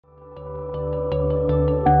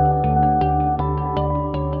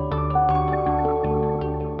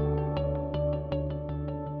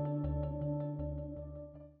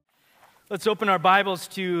Let's open our Bibles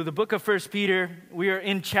to the book of 1 Peter. We are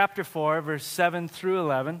in chapter 4, verse 7 through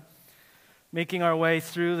 11, making our way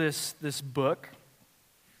through this book.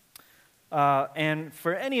 And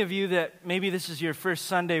for any of you that maybe this is your first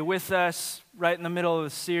Sunday with us, right in the middle of the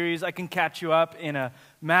series, I can catch you up in a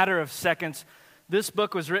matter of seconds. This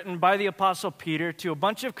book was written by the Apostle Peter to a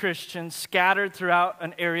bunch of Christians scattered throughout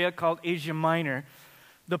an area called Asia Minor.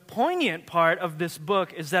 The poignant part of this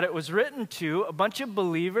book is that it was written to a bunch of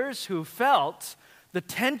believers who felt the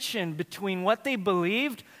tension between what they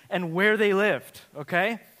believed and where they lived,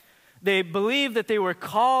 okay? They believed that they were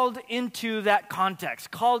called into that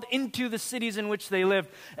context, called into the cities in which they lived,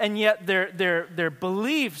 and yet their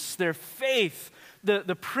beliefs, their faith,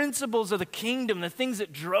 the principles of the kingdom, the things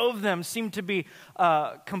that drove them seemed to be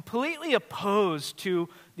completely opposed to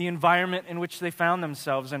the environment in which they found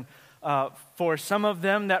themselves. And for some of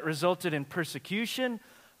them, that resulted in persecution,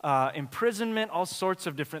 imprisonment, all sorts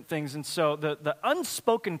of different things. And so the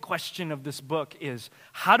unspoken question of this book is,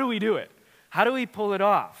 how do we do it? How do we pull it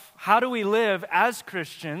off? How do we live as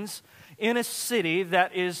Christians in a city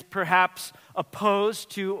that is perhaps opposed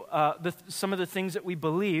to some of the things that we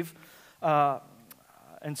believe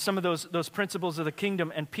and some of those principles of the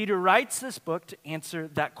kingdom? And Peter writes this book to answer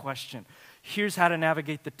that question. Here's how to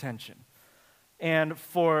navigate the tension. And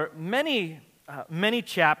for many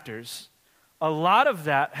chapters, a lot of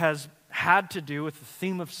that has had to do with the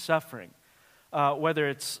theme of suffering, whether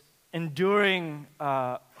it's enduring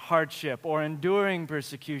hardship or enduring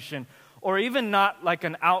persecution, or even not like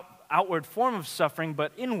an outward form of suffering,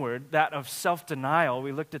 but inward, that of self-denial.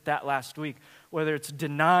 We looked at that last week, whether it's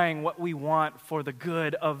denying what we want for the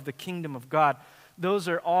good of the kingdom of God. Those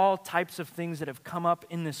are all types of things that have come up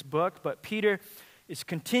in this book, but Peter is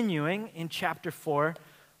continuing in chapter 4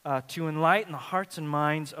 to enlighten the hearts and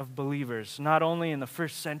minds of believers, not only in the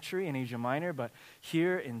first century in Asia Minor, but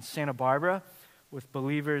here in Santa Barbara with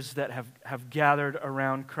believers that have gathered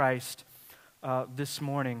around Christ this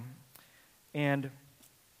morning. And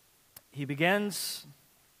he begins,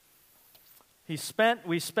 we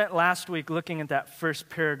spent last week looking at that first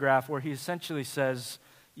paragraph where he essentially says,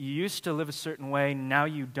 you used to live a certain way, now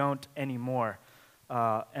you don't anymore.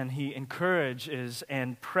 And he encourages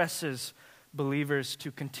and presses believers to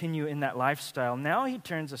continue in that lifestyle. Now he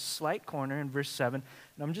turns a slight corner in verse 7,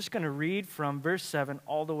 and I'm just going to read from verse 7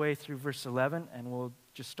 all the way through verse 11, and we'll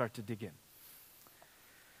just start to dig in.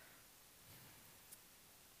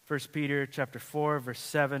 1 Peter chapter 4, verse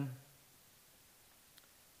 7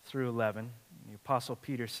 through 11. The Apostle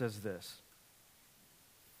Peter says this: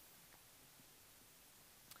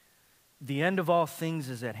 "The end of all things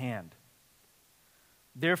is at hand.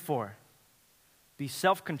 Therefore, be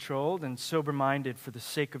self-controlled and sober-minded for the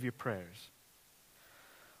sake of your prayers.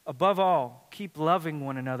 Above all, keep loving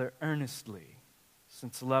one another earnestly,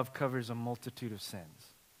 since love covers a multitude of sins.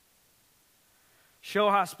 Show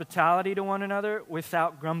hospitality to one another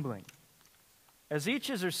without grumbling. As each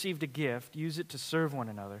has received a gift, use it to serve one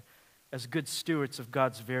another as good stewards of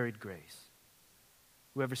God's varied grace.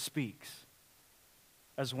 Whoever speaks,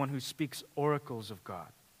 as one who speaks oracles of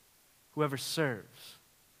God. Whoever serves,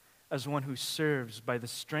 as one who serves by the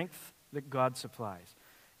strength that God supplies,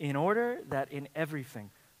 in order that in everything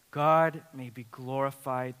God may be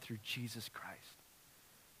glorified through Jesus Christ.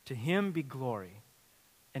 To him be glory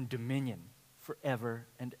and dominion forever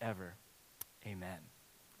and ever. Amen."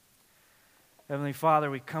 Heavenly Father,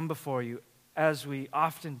 we come before you, as we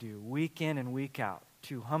often do, week in and week out,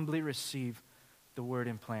 to humbly receive the word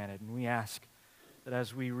implanted. And we ask that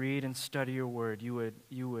as we read and study your word, you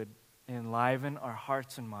would enliven our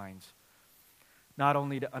hearts and minds, not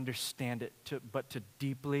only to understand it, but to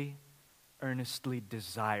deeply, earnestly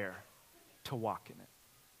desire to walk in it.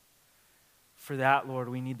 For that, Lord,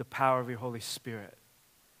 we need the power of your Holy Spirit.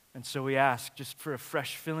 And so we ask just for a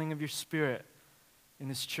fresh filling of your Spirit in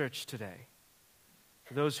this church today.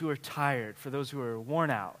 For those who are tired, for those who are worn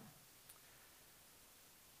out,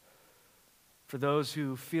 for those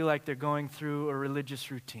who feel like they're going through a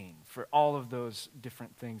religious routine, for all of those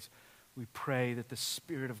different things, we pray that the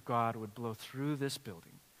Spirit of God would blow through this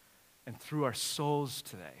building and through our souls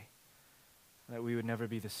today, that we would never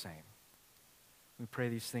be the same. We pray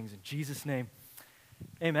these things in Jesus' name.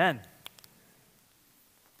 Amen.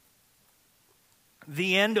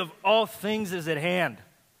 The end of all things is at hand.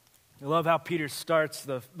 I love how Peter starts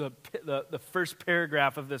the first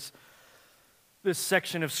paragraph of this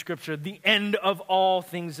section of Scripture. The end of all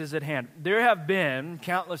things is at hand. There have been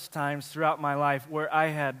countless times throughout my life where I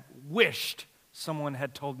had wished someone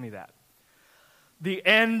had told me that. The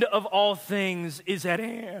end of all things is at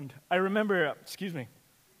hand. I remember,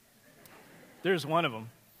 there's one of them.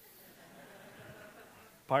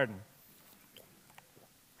 Pardon.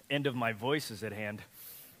 end of my voice is at hand.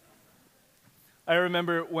 I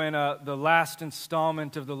remember when the last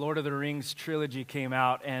installment of the Lord of the Rings trilogy came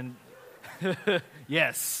out, and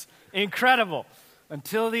yes, incredible,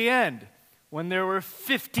 until the end, when there were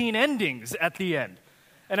 15 endings at the end.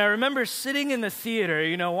 And I remember sitting in the theater,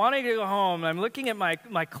 wanting to go home, and I'm looking at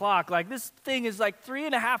my clock, like, this thing is like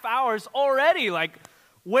 3.5 hours already. Like,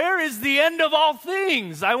 where is the end of all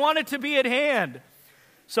things? I want it to be at hand.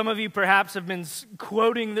 Some of you perhaps have been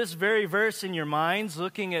quoting this very verse in your minds,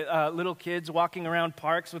 looking at little kids walking around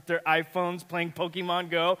parks with their iPhones playing Pokemon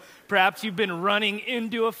Go. Perhaps you've been running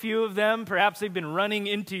into a few of them. Perhaps they've been running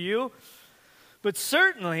into you. But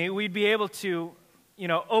certainly we'd be able to,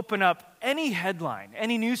 open up any headline,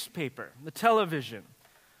 any newspaper, the television,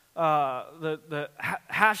 the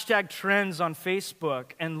hashtag trends on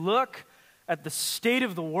Facebook, and look at the state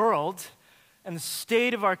of the world and the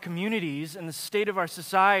state of our communities and the state of our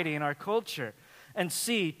society and our culture, and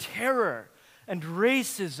see terror and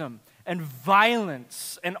racism and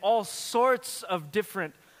violence and all sorts of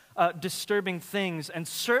different disturbing things. And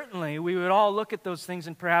certainly we would all look at those things,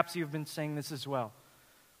 and perhaps you've been saying this as well.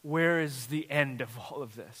 Where is the end of all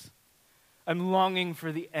of this? I'm longing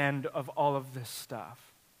for the end of all of this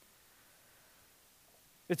stuff.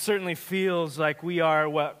 It certainly feels like we are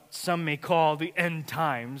what some may call the end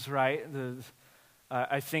times, right?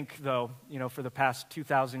 I think, though, for the past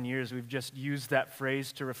 2,000 years, we've just used that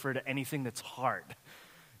phrase to refer to anything that's hard.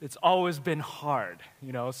 It's always been hard,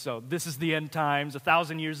 so this is the end times.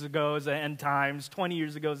 1,000 years ago is the end times. 20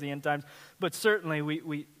 years ago is the end times. But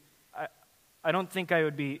certainly, I don't think I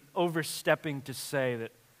would be overstepping to say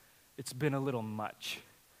that it's been a little much.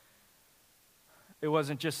 It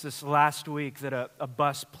wasn't just this last week that a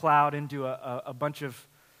bus plowed into a bunch of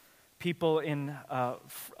people in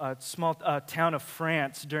a small town of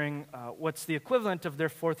France during what's the equivalent of their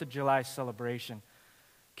 4th of July celebration,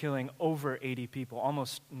 killing over 80 people,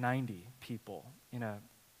 almost 90 people in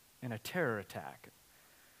a terror attack.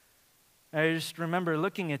 I just remember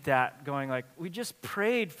looking at that going like, we just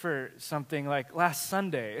prayed for something like last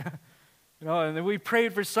Sunday, and then we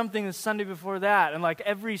prayed for something the Sunday before that, and like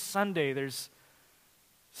every Sunday there's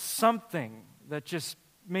something that just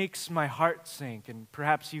makes my heart sink, and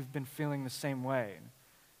perhaps you've been feeling the same way.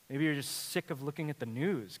 Maybe you're just sick of looking at the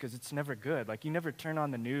news because it's never good. Like you never turn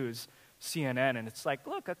on the news, CNN, and it's like,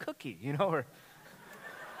 look, a cookie, or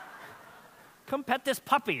come pet this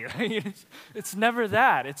puppy. It's never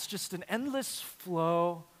that. It's just an endless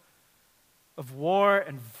flow of war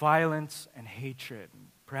and violence and hatred.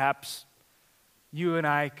 Perhaps you and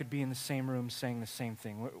I could be in the same room saying the same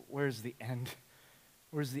thing. Where's the end?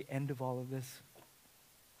 Where's the end of all of this?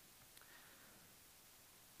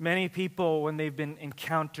 Many people, when they've been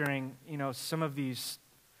encountering, some of these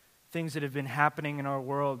things that have been happening in our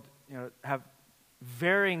world, have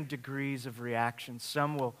varying degrees of reaction.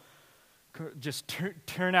 Some will just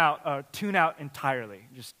tune out entirely.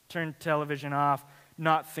 Just turn television off,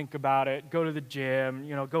 not think about it, go to the gym,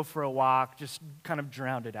 go for a walk, just kind of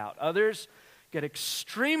drown it out. Others get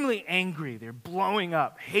extremely angry. They're blowing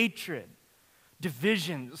up. Hatred,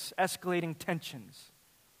 divisions, escalating tensions.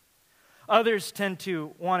 Others tend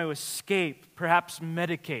to want to escape, perhaps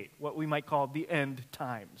medicate, what we might call the end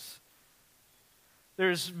times.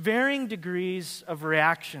 There's varying degrees of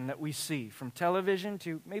reaction that we see, from television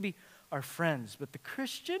to maybe our friends. But the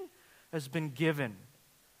Christian has been given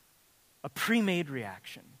a pre-made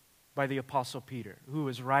reaction by the Apostle Peter, who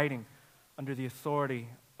was writing under the authority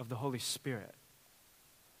of the Holy Spirit.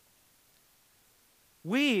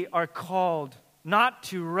 We are called not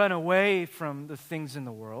to run away from the things in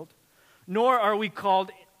the world, nor are we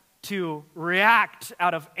called to react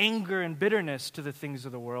out of anger and bitterness to the things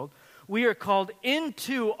of the world. We are called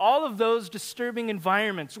into all of those disturbing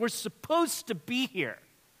environments. We're supposed to be here.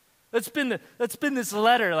 That's been this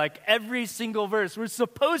letter, like every single verse. We're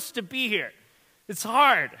supposed to be here. It's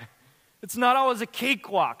hard. It's not always a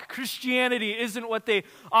cakewalk. Christianity isn't what they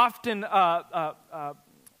often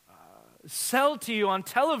sell to you on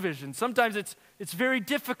television. Sometimes it's very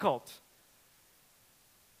difficult.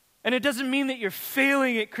 And it doesn't mean that you're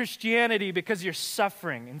failing at Christianity because you're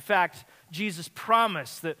suffering. In fact, Jesus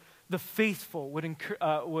promised that the faithful would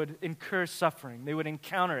incur suffering. They would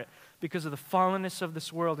encounter it because of the fallenness of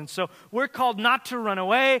this world. And so we're called not to run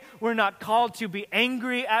away. We're not called to be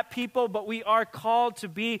angry at people, but we are called to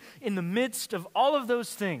be in the midst of all of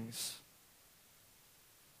those things,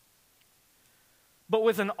 but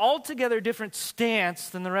with an altogether different stance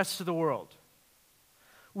than the rest of the world.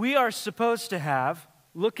 We are supposed to have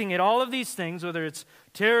looking at all of these things, whether it's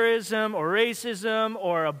terrorism or racism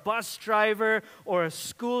or a bus driver or a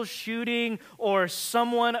school shooting or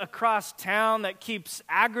someone across town that keeps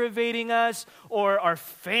aggravating us or our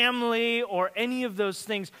family or any of those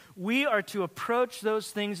things, we are to approach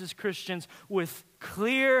those things as Christians with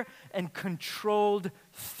clear and controlled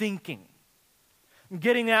thinking. I'm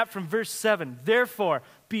getting that from verse 7. Therefore,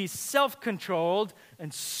 be self-controlled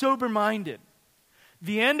and sober-minded.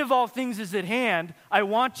 The end of all things is at hand. I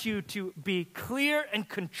want you to be clear and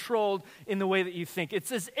controlled in the way that you think.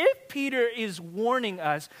 It's as if Peter is warning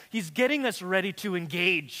us. He's getting us ready to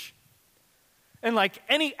engage. And like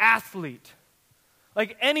any athlete,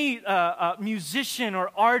 like any musician or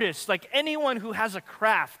artist, like anyone who has a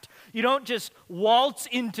craft, you don't just waltz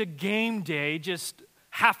into game day just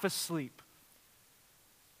half asleep.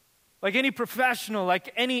 Like any professional,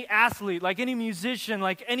 like any athlete, like any musician,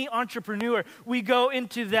 like any entrepreneur, we go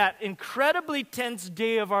into that incredibly tense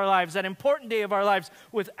day of our lives, that important day of our lives,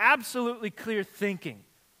 with absolutely clear thinking,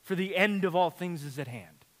 for the end of all things is at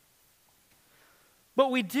hand. But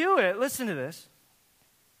we do it, listen to this,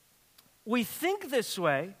 we think this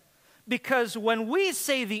way because when we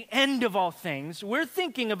say the end of all things, we're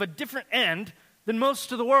thinking of a different end than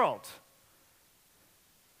most of the world.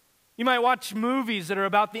 You might watch movies that are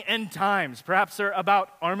about the end times. Perhaps they're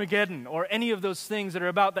about Armageddon or any of those things that are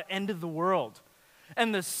about the end of the world.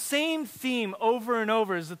 And the same theme over and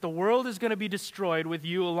over is that the world is going to be destroyed with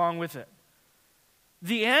you along with it.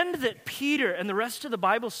 The end that Peter and the rest of the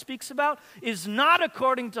Bible speaks about is not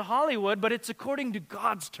according to Hollywood, but it's according to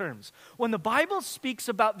God's terms. When the Bible speaks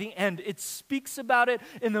about the end, it speaks about it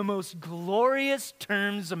in the most glorious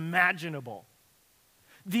terms imaginable.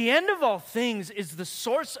 The end of all things is the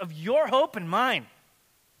source of your hope and mine.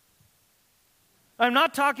 I'm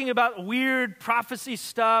not talking about weird prophecy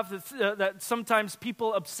stuff that sometimes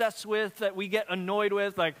people obsess with, that we get annoyed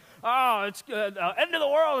with, like, oh, it's the end of the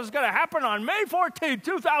world is going to happen on May 14,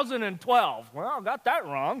 2012. Well, I got that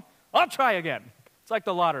wrong. I'll try again. It's like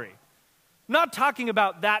the lottery. I'm not talking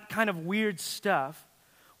about that kind of weird stuff.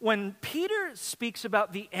 When Peter speaks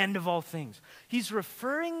about the end of all things, he's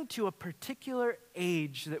referring to a particular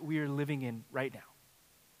age that we are living in right now,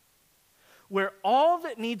 where all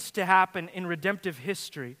that needs to happen in redemptive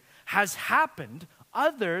history has happened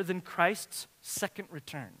other than Christ's second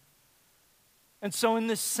return. And so in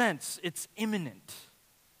this sense, it's imminent.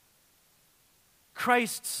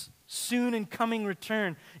 Christ's soon and coming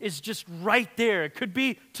return is just right there. It could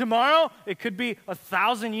be tomorrow. It could be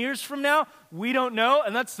 1,000 years from now. We don't know,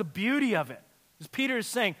 and that's the beauty of it. As Peter is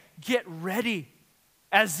saying, get ready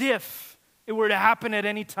as if it were to happen at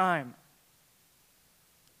any time.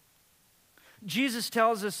 Jesus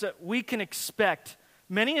tells us that we can expect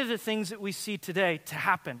many of the things that we see today to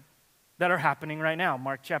happen, that are happening right now.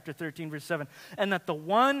 Mark chapter 13, verse 7. And that the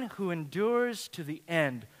one who endures to the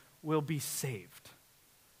end will be saved.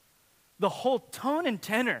 The whole tone and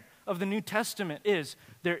tenor of the New Testament is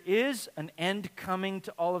there is an end coming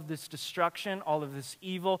to all of this destruction, all of this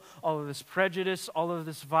evil, all of this prejudice, all of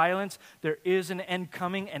this violence. There is an end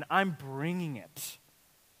coming, and I'm bringing it.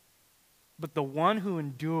 But the one who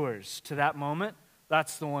endures to that moment,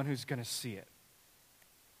 that's the one who's going to see it.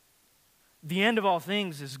 The end of all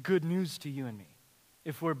things is good news to you and me,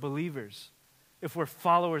 if we're believers, if we're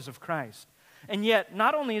followers of Christ. And yet,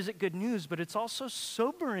 not only is it good news, but it's also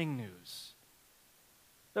sobering news.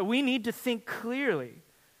 That we need to think clearly,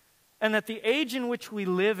 and that the age in which we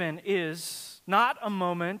live in is not a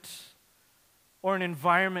moment or an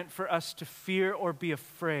environment for us to fear or be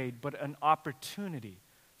afraid, but an opportunity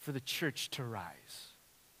for the church to rise.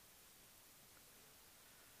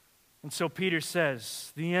 And so Peter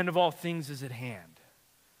says, the end of all things is at hand.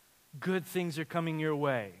 Good things are coming your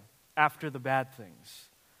way after the bad things.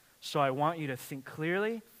 So I want you to think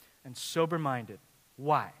clearly and sober-minded.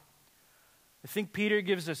 Why? I think Peter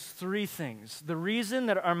gives us three things. The reason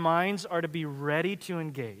that our minds are to be ready to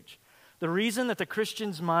engage. The reason that the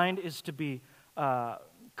Christian's mind is to be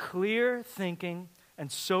clear thinking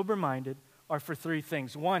and sober-minded are for three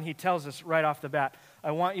things. One, he tells us right off the bat,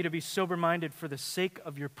 I want you to be sober-minded for the sake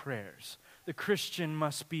of your prayers. The Christian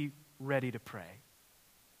must be ready to pray.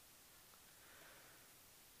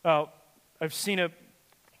 I've seen a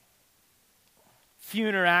few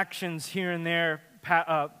interactions here and there,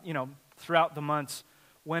 throughout the months.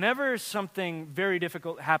 Whenever something very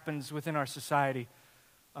difficult happens within our society,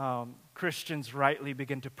 Christians rightly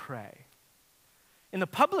begin to pray. In the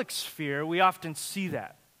public sphere, we often see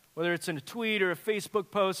that, whether it's in a tweet or a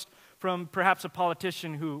Facebook post from perhaps a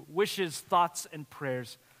politician who wishes thoughts and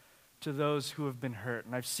prayers to those who have been hurt.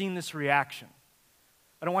 And I've seen this reaction.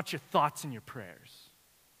 I don't want your thoughts and your prayers.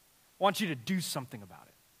 I want you to do something about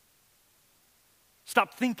it.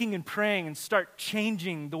 Stop thinking and praying and start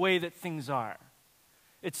changing the way that things are.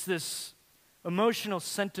 It's this emotional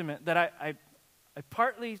sentiment that I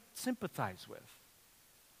partly sympathize with.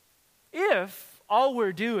 If all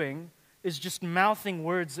we're doing is just mouthing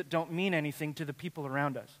words that don't mean anything to the people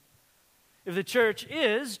around us. If the church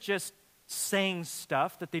is just saying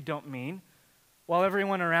stuff that they don't mean, while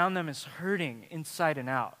everyone around them is hurting inside and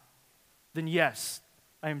out, then yes,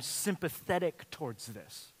 I am sympathetic towards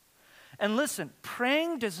this. And listen,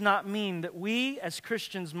 praying does not mean that we as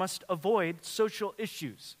Christians must avoid social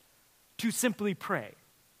issues to simply pray.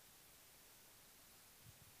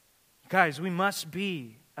 Guys, we must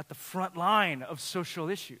be at the front line of social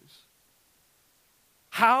issues.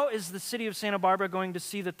 How is the city of Santa Barbara going to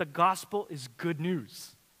see that the gospel is good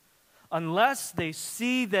news? Unless they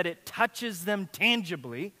see that it touches them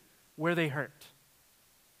tangibly where they hurt,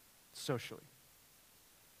 socially.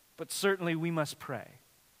 But certainly we must pray.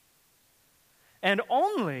 And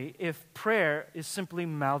only if prayer is simply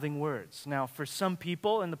mouthing words. Now, for some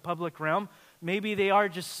people in the public realm, maybe they are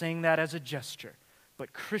just saying that as a gesture.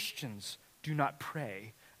 But Christians do not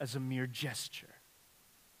pray as a mere gesture.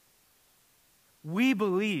 We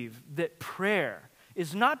believe that prayer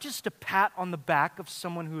is not just a pat on the back of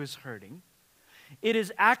someone who is hurting. It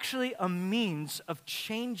is actually a means of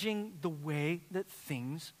changing the way that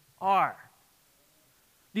things are.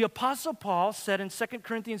 The Apostle Paul said in 2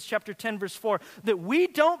 Corinthians chapter 10, verse 4, that we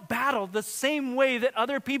don't battle the same way that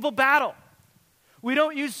other people battle. We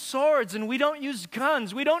don't use swords and we don't use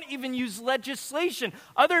guns. We don't even use legislation.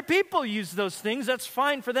 Other people use those things. That's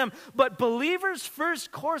fine for them. But believers'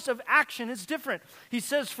 first course of action is different. He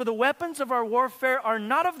says, for the weapons of our warfare are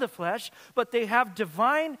not of the flesh, but they have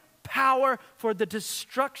divine power for the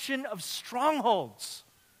destruction of strongholds.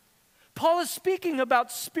 Paul is speaking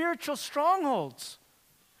about spiritual strongholds.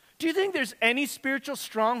 Do you think there's any spiritual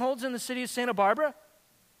strongholds in the city of Santa Barbara?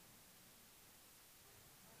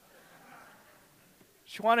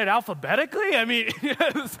 You want it alphabetically? I mean,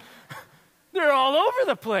 they're all over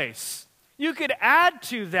the place. You could add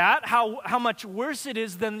to that how much worse it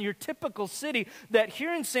is than your typical city, that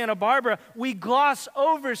here in Santa Barbara, we gloss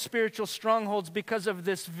over spiritual strongholds because of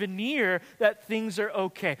this veneer that things are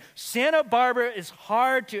okay. Santa Barbara is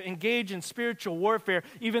hard to engage in spiritual warfare,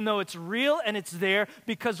 even though it's real and it's there,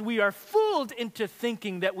 because we are fooled into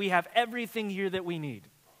thinking that we have everything here that we need.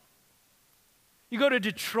 You go to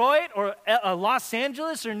Detroit or Los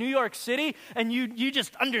Angeles or New York City, and you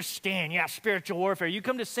just understand, spiritual warfare. You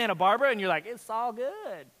come to Santa Barbara, and you're like, it's all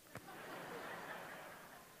good.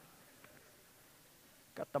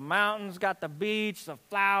 Got the mountains, got the beach, the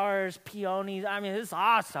flowers, peonies. I mean, it's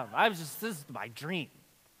awesome. This is my dream.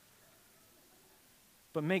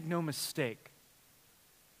 But make no mistake.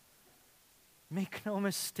 Make no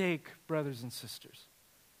mistake, brothers and sisters.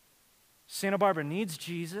 Santa Barbara needs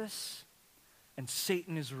Jesus. And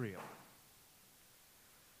Satan is real.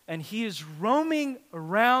 And he is roaming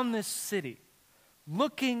around this city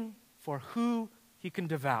looking for who he can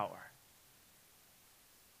devour.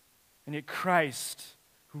 And yet Christ,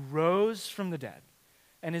 who rose from the dead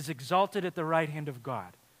and is exalted at the right hand of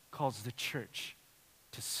God, calls the church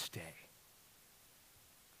to stay.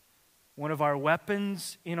 One of our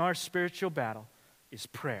weapons in our spiritual battle is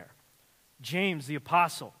prayer. James, the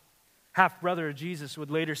apostle, half-brother of Jesus, would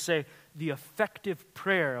later say, the effective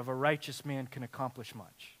prayer of a righteous man can accomplish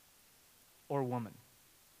much, or woman.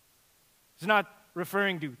 He's not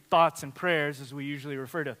referring to thoughts and prayers as we usually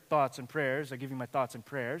refer to thoughts and prayers. I give you my thoughts and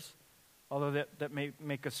prayers, although that may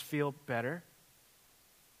make us feel better.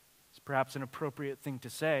 It's perhaps an appropriate thing to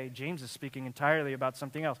say. James is speaking entirely about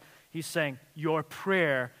something else. He's saying your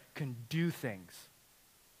prayer can do things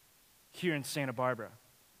here in Santa Barbara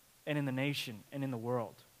and in the nation and in the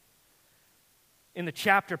world. In the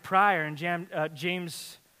chapter prior, in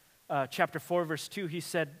James chapter 4, verse 2, he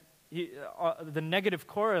said, the negative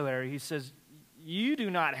corollary, he says, you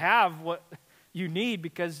do not have what you need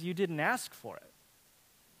because you didn't ask for it.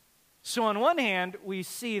 So on one hand, we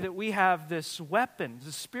see that we have this weapon,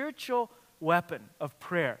 the spiritual weapon of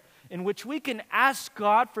prayer, in which we can ask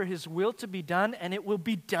God for his will to be done, and it will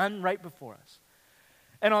be done right before us.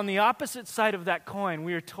 And on the opposite side of that coin,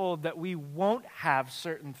 we are told that we won't have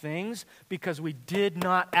certain things because we did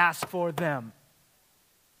not ask for them.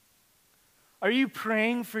 Are you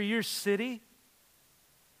praying for your city?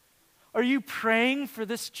 Are you praying for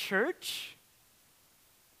this church?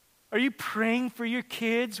 Are you praying for your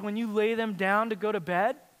kids when you lay them down to go to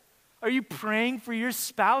bed? Are you praying for your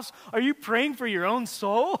spouse? Are you praying for your own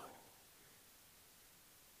soul?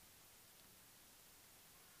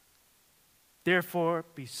 Therefore,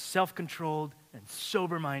 be self-controlled and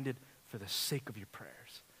sober-minded, for the sake of your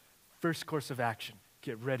prayers. First course of action,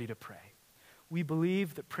 get ready to pray. We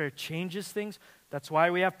believe that prayer changes things. That's why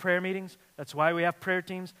we have prayer meetings. That's why we have prayer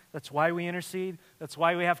teams. That's why we intercede. That's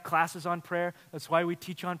why we have classes on prayer. That's why we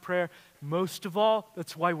teach on prayer. Most of all,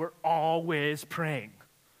 that's why we're always praying.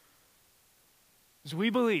 Because we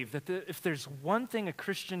believe that if there's one thing a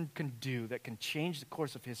Christian can do that can change the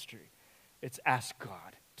course of history, it's ask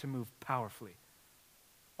God to move powerfully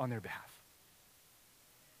on their behalf.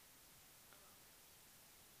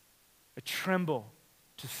 I tremble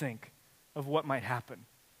to think of what might happen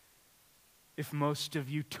if most of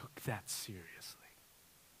you took that seriously.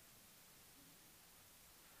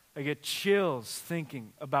 I get chills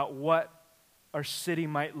thinking about what our city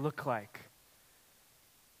might look like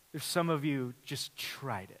if some of you just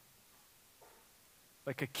tried it.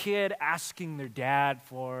 Like a kid asking their dad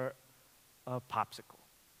for a popsicle.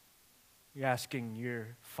 You're asking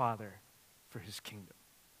your Father for his kingdom.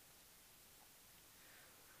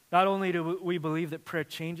 Not only do we believe that prayer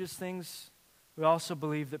changes things, we also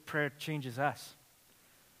believe that prayer changes us.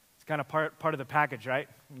 It's kind of part of the package, right?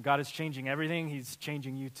 When God is changing everything, he's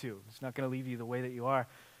changing you too. He's not going to leave you the way that you are.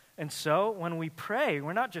 And so when we pray,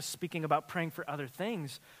 we're not just speaking about praying for other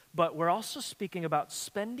things, but we're also speaking about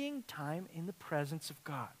spending time in the presence of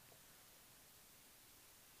God.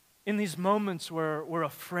 In these moments where we're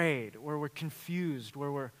afraid, where we're confused,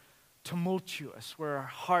 where we're tumultuous, where our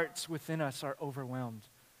hearts within us are overwhelmed,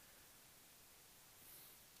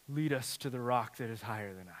 lead us to the rock that is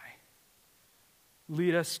higher than I.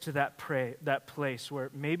 Lead us to that place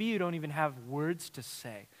where maybe you don't even have words to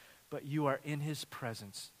say, but you are in his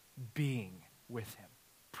presence, being with him.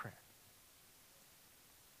 Prayer.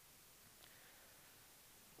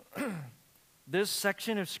 This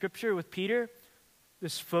section of Scripture with Peter,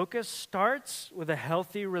 this focus starts with a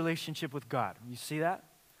healthy relationship with God. You see that?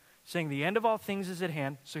 Saying the end of all things is at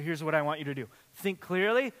hand, so here's what I want you to do. Think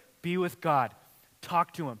clearly, be with God.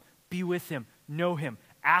 Talk to him, be with him, know him,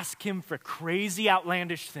 ask him for crazy,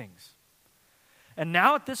 outlandish things. And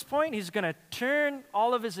now at this point, he's going to turn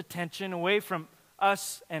all of his attention away from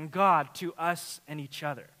us and God to us and each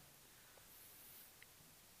other.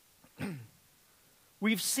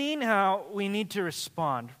 We've seen how we need to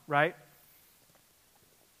respond, right?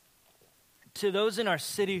 To those in our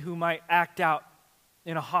city who might act out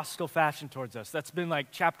in a hostile fashion towards us. That's been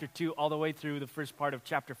like chapter 2 all the way through the first part of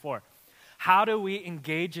chapter 4. How do we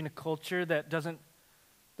engage in a culture that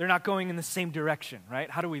they're not going in the same direction, right?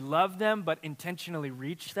 How do we love them but intentionally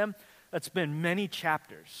reach them? That's been many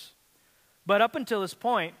chapters. But up until this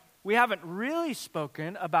point, we haven't really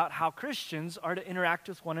spoken about how Christians are to interact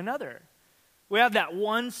with one another. We have that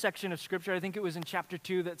one section of Scripture, I think it was in chapter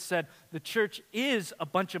 2, that said the church is a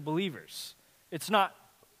bunch of believers. It's not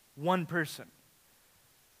one person.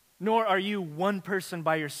 Nor are you one person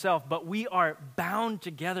by yourself, but we are bound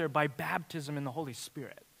together by baptism in the Holy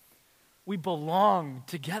Spirit. We belong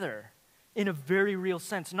together in a very real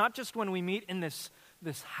sense, not just when we meet in this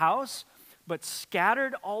house, but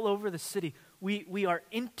scattered all over the city. We are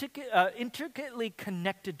intricately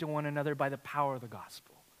connected to one another by the power of the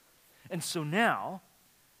gospel. And so now,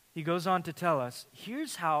 he goes on to tell us,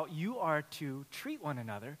 here's how you are to treat one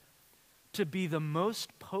another to be the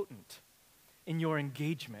most potent in your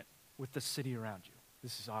engagement with the city around you.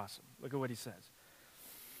 This is awesome. Look at what he says.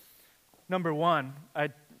 Number one,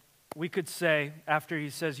 we could say, after he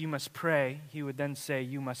says you must pray, he would then say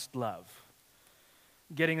you must love.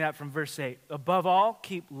 Getting that from verse 8. Above all,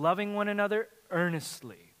 keep loving one another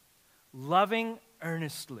earnestly. Loving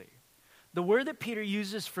earnestly. The word that Peter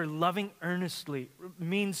uses for loving earnestly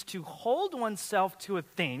means to hold oneself to a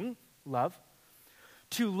thing, love,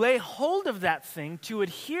 to lay hold of that thing, to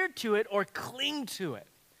adhere to it or cling to it,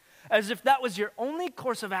 as if that was your only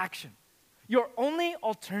course of action, your only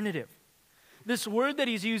alternative. This word that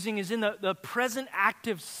he's using is in the present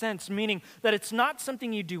active sense, meaning that it's not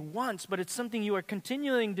something you do once, but it's something you are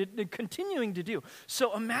continuing to do.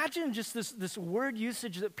 So imagine just this word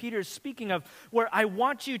usage that Peter is speaking of, where I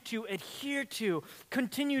want you to adhere to,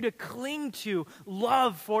 continue to cling to,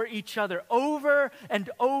 love for each other over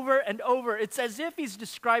and over and over. It's as if he's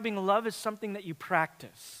describing love as something that you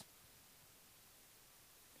practice.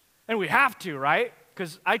 And we have to, right?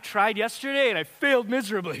 Because I tried yesterday and I failed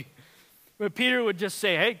miserably. But Peter would just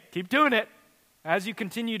say, hey, keep doing it. As you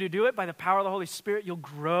continue to do it by the power of the Holy Spirit, you'll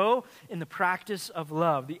grow in the practice of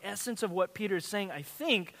love. The essence of what Peter is saying, I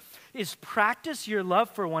think, is practice your love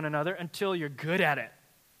for one another until you're good at it.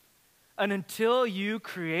 And until you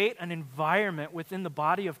create an environment within the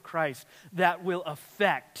body of Christ that will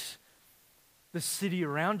affect the city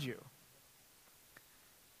around you.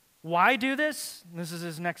 Why do this? This is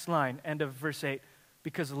his next line, end of verse 8.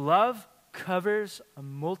 Because love covers a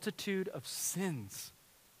multitude of sins.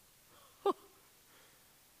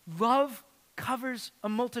 Love covers a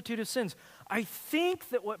multitude of sins. I think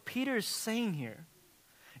that what Peter is saying here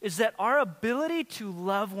is that our ability to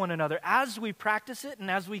love one another, as we practice it and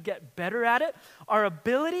as we get better at it, our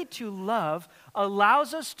ability to love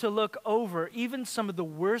allows us to look over even some of the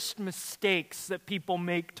worst mistakes that people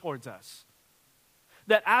make towards us.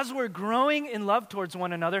 That as we're growing in love towards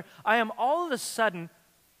one another, I am all of a sudden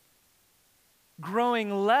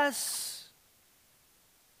growing less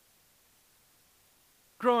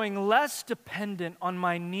dependent on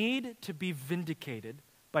my need to be vindicated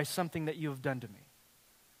by something that you have done to me.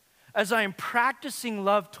 As I am practicing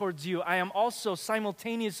love towards you, I am also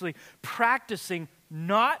simultaneously practicing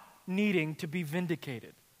not needing to be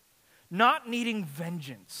vindicated, not needing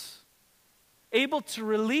vengeance, able to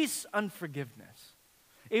release unforgiveness,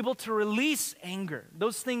 able to release anger.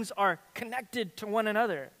 Those things are connected to one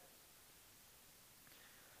another.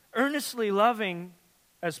 Earnestly loving,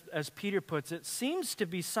 as Peter puts it, seems to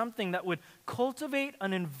be something that would cultivate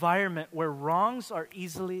an environment where wrongs are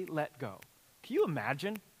easily let go. Can you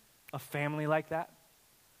imagine a family like that?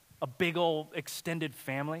 A big old extended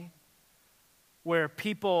family where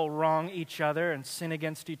people wrong each other and sin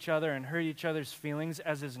against each other and hurt each other's feelings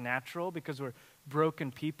as is natural because we're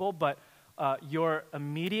broken people, but your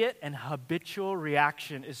immediate and habitual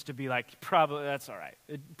reaction is to be like, probably, that's all right.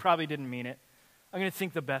 It probably didn't mean it. I'm going to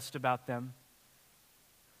think the best about them.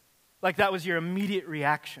 Like that was your immediate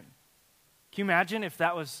reaction. Can you imagine if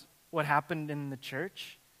that was what happened in the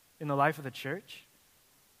church, in the life of the church?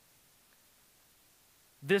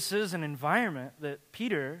 This is an environment that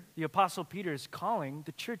Peter, the Apostle Peter, is calling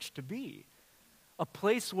the church to be. A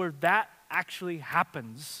place where that actually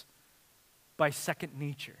happens by second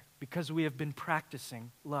nature because we have been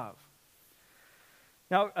practicing love.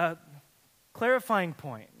 Now, clarifying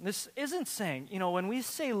point. This isn't saying, when we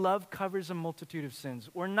say love covers a multitude of sins,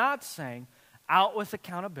 we're not saying out with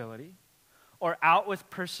accountability or out with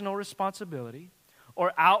personal responsibility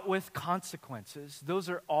or out with consequences. Those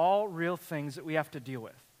are all real things that we have to deal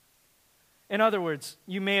with. In other words,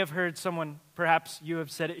 you may have heard someone, perhaps you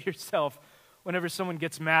have said it yourself, whenever someone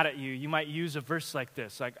gets mad at you, you might use a verse like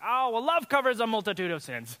this, like, love covers a multitude of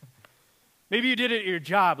sins. Maybe you did it at your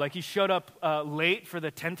job, like you showed up late for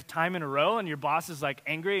the 10th time in a row and your boss is like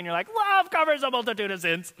angry and you're like, love covers a multitude of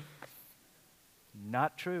sins.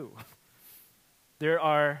 Not true. There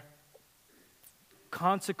are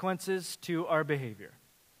consequences to our behavior.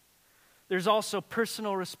 There's also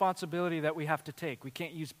personal responsibility that we have to take. We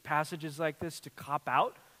can't use passages like this to cop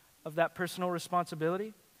out of that personal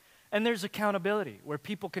responsibility. And there's accountability, where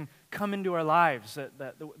people can come into our lives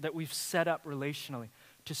that we've set up relationally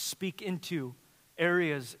to speak into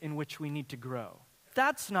areas in which we need to grow.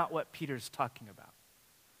 That's not what Peter's talking about.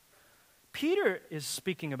 Peter is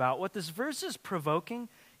speaking about what this verse is provoking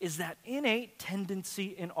is that innate tendency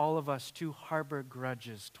in all of us to harbor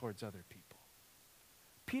grudges towards other people.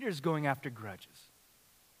 Peter's going after grudges.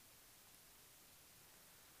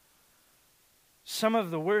 Some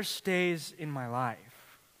of the worst days in my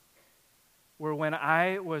life were when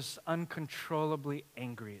I was uncontrollably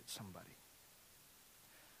angry at somebody.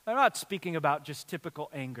 I'm not speaking about just typical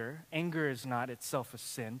anger. Anger is not itself a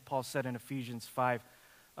sin. Paul said in Ephesians 5,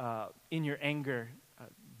 in your anger,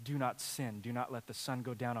 do not sin. Do not let the sun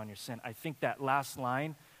go down on your sin. I think that last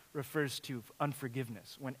line refers to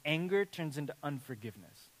unforgiveness. When anger turns into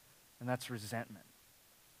unforgiveness, and that's resentment.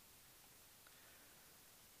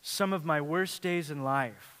 Some of my worst days in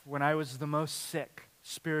life, when I was the most sick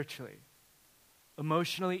spiritually,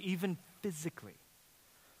 emotionally, even physically,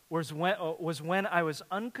 was when I was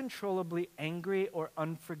uncontrollably angry or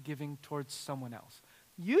unforgiving towards someone else,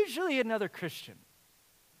 usually another Christian.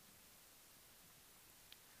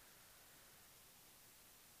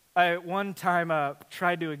 I one time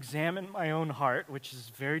tried to examine my own heart, which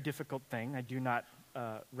is a very difficult thing. I do not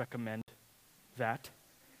recommend that.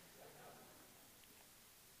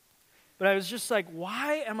 But I was just like,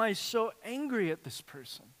 why am I so angry at this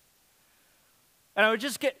person? And I would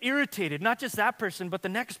just get irritated, not just that person, but the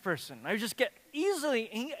next person. I would just get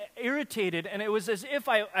easily irritated, and it was as if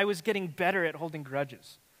I was getting better at holding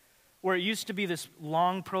grudges. Where it used to be this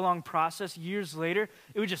long, prolonged process, years later,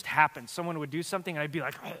 it would just happen. Someone would do something, and I'd be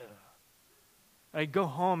like, ugh. I'd go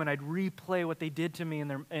home, and I'd replay what they did to me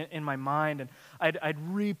in my mind, and I'd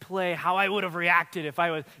replay how I would have reacted if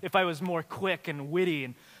I was more quick and witty,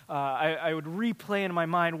 and I would replay in my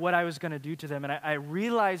mind what I was going to do to them. And I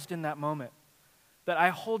realized in that moment that I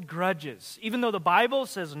hold grudges, even though the Bible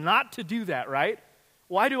says not to do that, right?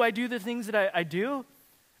 Why do I do the things that I do?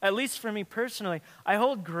 At least for me personally, I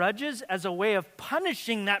hold grudges as a way of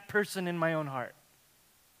punishing that person in my own heart.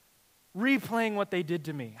 Replaying what they did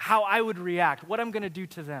to me, how I would react, what I'm going to do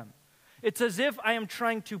to them. It's as if I am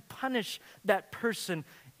trying to punish that person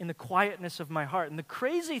in the quietness of my heart. And the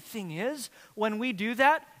crazy thing is, when we do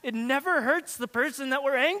that, it never hurts the person that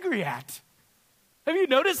we're angry at. Have you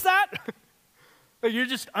noticed that? Like you're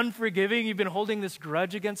just unforgiving. You've been holding this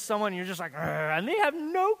grudge against someone. And you're just like, and they have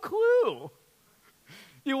no clue.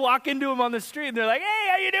 You walk into them on the street, and they're like, hey,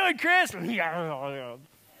 how you doing, Chris?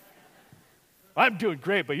 I'm doing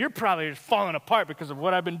great, but you're probably just falling apart because of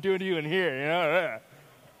what I've been doing to you in here. You know?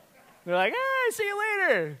 They're like, hey, see you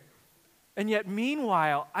later. And yet,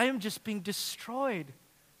 meanwhile, I am just being destroyed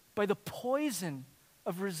by the poison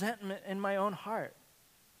of resentment in my own heart.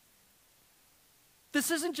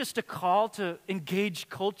 This isn't just a call to engage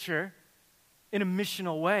culture in a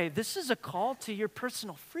missional way. This is a call to your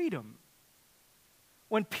personal freedom.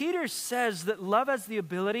 When Peter says that love has the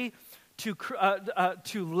ability to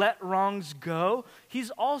let wrongs go,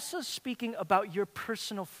 he's also speaking about your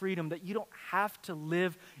personal freedom, that you don't have to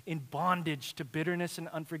live in bondage to bitterness and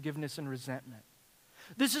unforgiveness and resentment.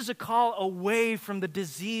 This is a call away from the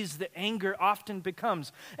disease that anger often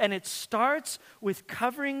becomes, and it starts with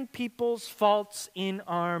covering people's faults in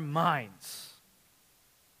our minds.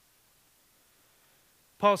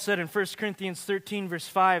 Paul said in 1 Corinthians 13, verse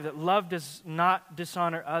 5, that love does not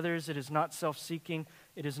dishonor others, it is not self-seeking,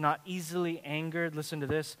 it is not easily angered. Listen to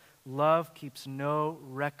this. Love keeps no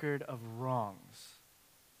record of wrongs.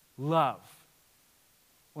 Love.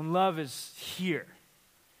 When love is here,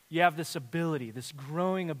 you have this ability, this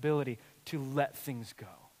growing ability to let things go.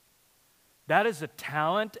 That is a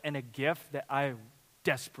talent and a gift that I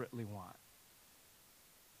desperately want.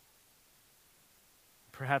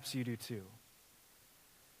 Perhaps you do too.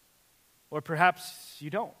 Or perhaps you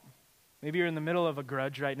don't. Maybe you're in the middle of a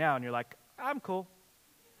grudge right now and you're like, I'm cool.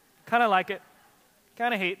 Kind of like it.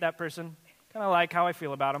 Kind of hate that person. Kind of like how I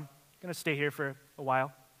feel about them. Going to stay here for a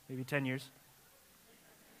while, maybe 10 years.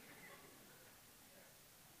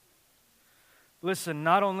 Listen,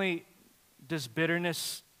 not only does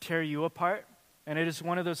bitterness tear you apart, and it is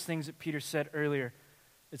one of those things that Peter said earlier,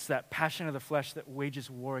 it's that passion of the flesh that wages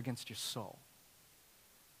war against your soul.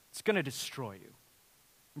 It's going to destroy you.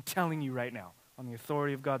 I'm telling you right now, on the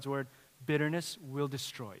authority of God's word, bitterness will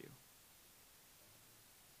destroy you.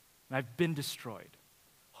 And I've been destroyed,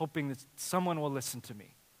 hoping that someone will listen to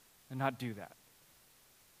me and not do that.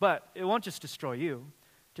 But it won't just destroy you.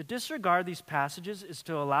 To disregard these passages is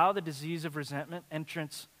to allow the disease of resentment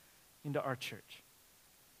entrance into our church.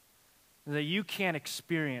 That you can't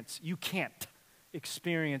experience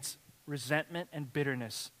resentment and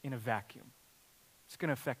bitterness in a vacuum. It's going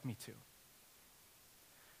to affect me too.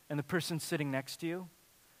 And the person sitting next to you,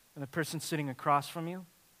 and the person sitting across from you,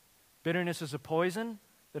 bitterness is a poison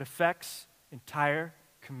that affects entire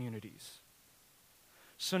communities.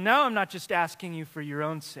 So now I'm not just asking you for your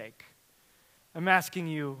own sake. I'm asking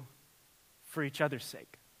you for each other's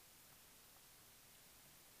sake.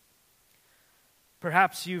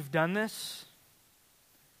 Perhaps you've done this.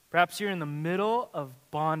 Perhaps you're in the middle of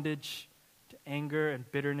bondage to anger and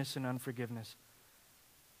bitterness and unforgiveness.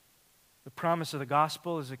 The promise of the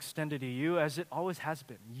gospel is extended to you as it always has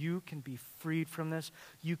been. You can be freed from this.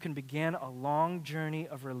 You can begin a long journey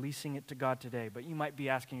of releasing it to God today. But you might be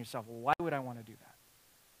asking yourself, well, why would I want to do that?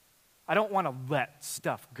 I don't want to let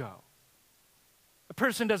stuff go. A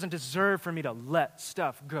person doesn't deserve for me to let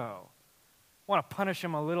stuff go. I want to punish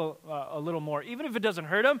him a little more. Even if it doesn't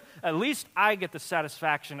hurt him, at least I get the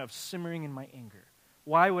satisfaction of simmering in my anger.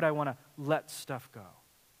 Why would I want to let stuff go?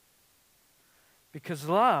 Because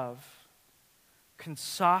love can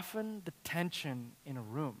soften the tension in a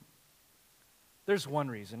room. There's one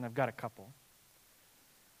reason. I've got a couple.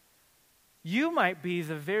 You might be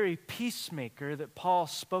the very peacemaker that Paul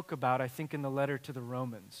spoke about, I think, in the letter to the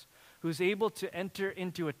Romans, who's able to enter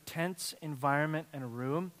into a tense environment in a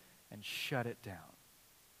room and shut it down.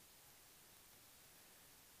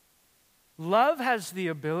 Love has the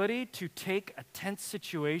ability to take a tense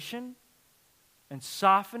situation and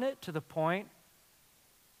soften it to the point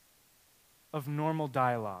of normal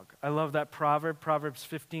dialogue. I love that proverb, Proverbs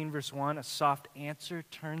 15, verse 1, a soft answer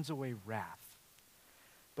turns away wrath,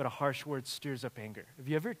 but a harsh word stirs up anger. Have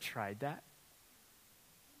you ever tried that?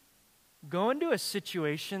 Go into a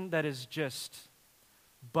situation that is just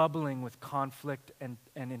bubbling with conflict and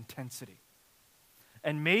intensity.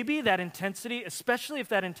 And maybe that intensity, especially if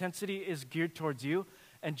that intensity is geared towards you,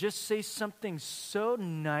 and just say something so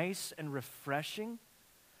nice and refreshing.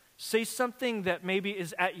 Say something that maybe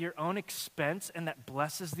is at your own expense and that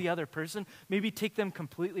blesses the other person. Maybe take them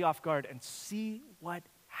completely off guard and see what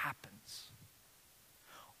happens.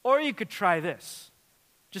 Or you could try this.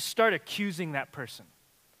 Just start accusing that person.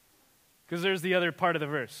 Because there's the other part of the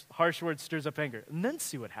verse. Harsh words stirs up anger. And then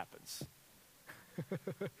see what happens.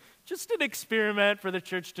 Just an experiment for the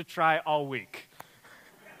church to try all week.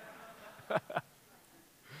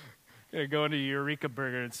 Go into Eureka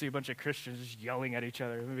Burger and see a bunch of Christians just yelling at each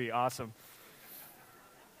other. It would be awesome.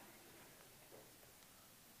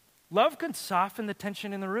 Love can soften the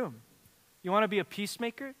tension in the room. You want to be a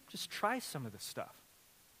peacemaker? Just try some of this stuff.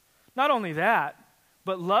 Not only that,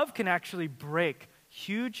 but love can actually break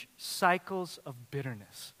huge cycles of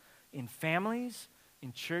bitterness in families,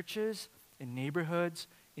 in churches, in neighborhoods,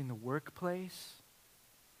 in the workplace.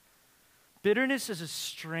 Bitterness is a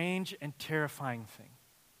strange and terrifying thing.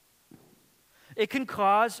 It can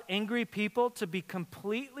cause angry people to be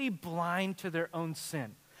completely blind to their own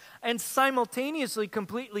sin and simultaneously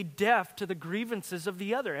completely deaf to the grievances of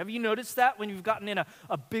the other. Have you noticed that when you've gotten in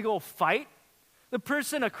a big old fight? The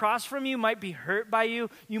person across from you might be hurt by you,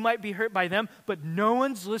 you might be hurt by them, but no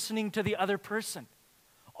one's listening to the other person.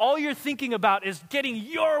 All you're thinking about is getting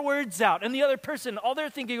your words out, and the other person, all they're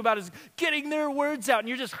thinking about is getting their words out, and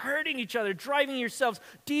you're just hurting each other, driving yourselves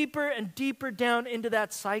deeper and deeper down into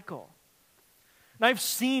that cycle. And I've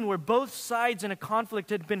seen where both sides in a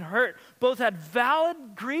conflict had been hurt. Both had valid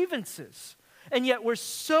grievances. And yet we're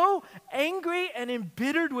so angry and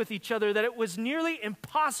embittered with each other that it was nearly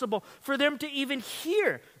impossible for them to even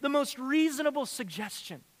hear the most reasonable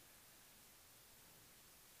suggestion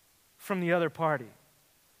from the other party.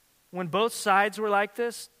 When both sides were like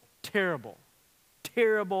this, terrible,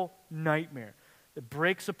 terrible nightmare. It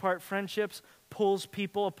breaks apart friendships, pulls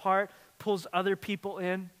people apart, pulls other people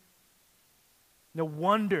in. No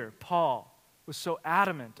wonder Paul was so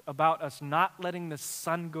adamant about us not letting the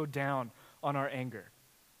sun go down on our anger.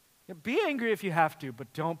 Be angry if you have to,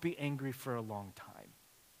 but don't be angry for a long time.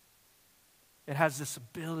 It has this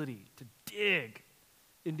ability to dig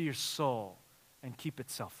into your soul and keep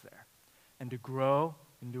itself there and to grow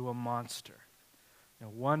into a monster. No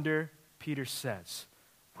wonder Peter says,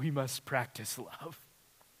 we must practice love.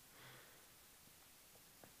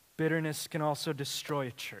 Bitterness can also destroy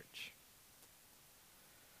a church.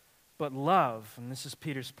 But love, and this is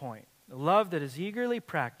Peter's point, love that is eagerly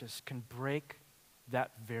practiced can break that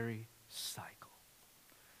very cycle.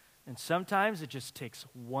 And sometimes it just takes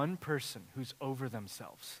one person who's over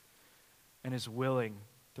themselves and is willing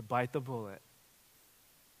to bite the bullet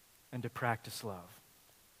and to practice love.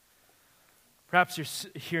 Perhaps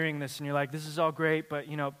you're hearing this and you're like, this is all great, but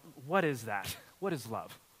what is that? What is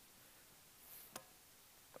love?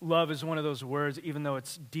 Love is one of those words, even though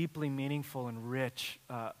it's deeply meaningful and rich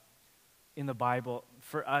in the Bible,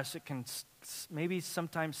 for us it can maybe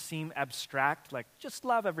sometimes seem abstract, like just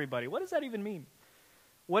love everybody. What does that even mean?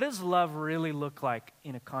 What does love really look like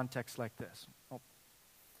in a context like this? Well,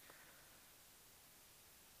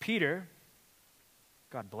 Peter,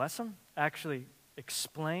 God bless him, actually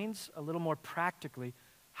explains a little more practically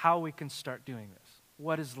how we can start doing this.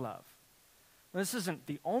 What is love? Now, this isn't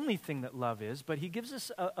the only thing that love is, but he gives us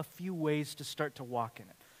a few ways to start to walk in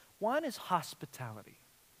it. One is hospitality.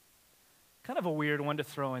 Kind of a weird one to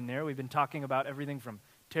throw in there. We've been talking about everything from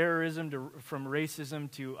terrorism from racism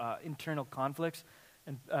to internal conflicts,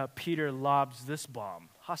 and Peter lobs this bomb,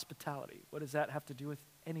 hospitality. What does that have to do with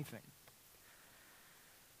anything?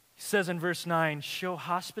 He says in verse 9, show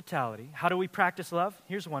hospitality. How do we practice love?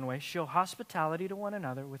 Here's one way. Show hospitality to one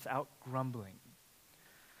another without grumbling.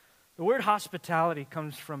 The word hospitality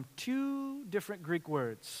comes from two different Greek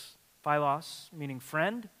words, philos, meaning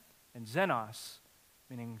friend, and xenos,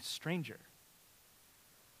 meaning stranger.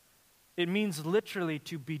 It means literally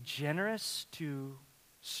to be generous to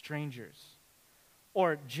strangers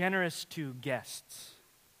or generous to guests.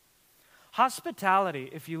 Hospitality,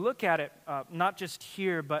 if you look at it, not just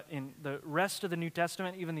here, but in the rest of the New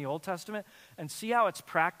Testament, even the Old Testament, and see how it's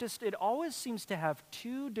practiced, it always seems to have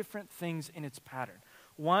two different things in its pattern.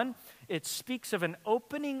 One, it speaks of an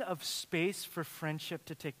opening of space for friendship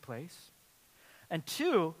to take place. And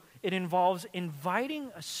two, it involves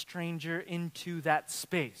inviting a stranger into that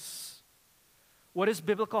space. What is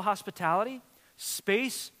biblical hospitality?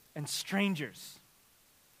 Space and strangers.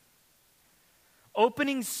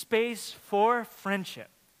 Opening space for friendship.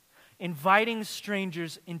 Inviting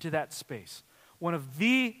strangers into that space. One of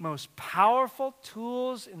the most powerful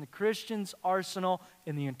tools in the Christian's arsenal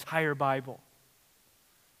in the entire Bible.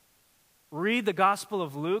 Read the Gospel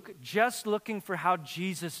of Luke, just looking for how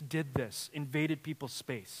Jesus did this, invaded people's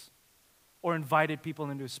space, or invited people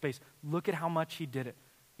into his space. Look at how much he did it.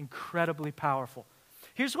 Incredibly powerful.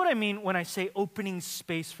 Here's what I mean when I say opening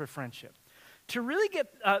space for friendship. to really get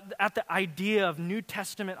at the idea of New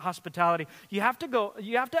Testament hospitality, you have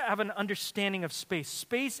to have an understanding of space.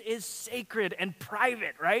 Space is sacred and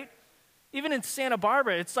private, right? Even in Santa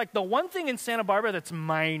Barbara, it's like the one thing in Santa Barbara that's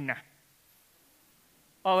mine.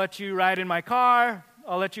 I'll let you ride in my car.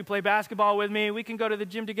 I'll let you play basketball with me. We can go to the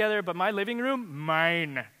gym together, but my living room,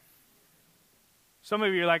 mine. Some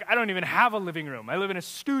of you are like, I don't even have a living room. I live in a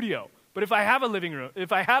studio. But if I had a living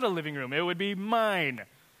room, it would be mine.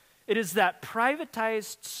 It is that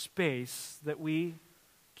privatized space that we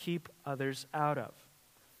keep others out of.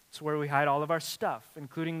 It's where we hide all of our stuff,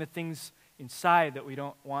 including the things inside that we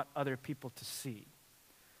don't want other people to see.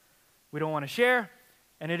 We don't want to share,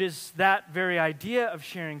 and it is that very idea of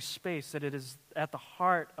sharing space that it is at the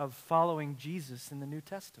heart of following Jesus in the New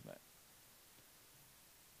Testament.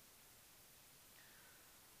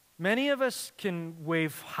 Many of us can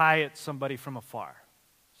wave hi at somebody from afar.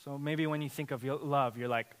 So maybe when you think of love, you're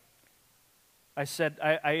like,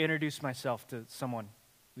 I introduced myself to someone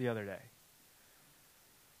the other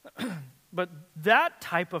day. But that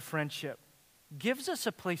type of friendship gives us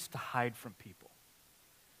a place to hide from people.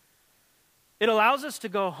 It allows us to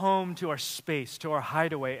go home to our space, to our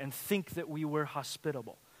hideaway, and think that we were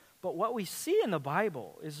hospitable. But what we see in the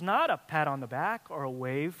Bible is not a pat on the back or a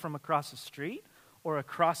wave from across the street or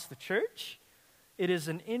across the church. It is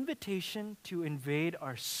an invitation to invade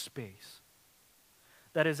our space.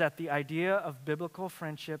 That is at the idea of biblical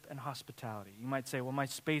friendship and hospitality. You might say, well, my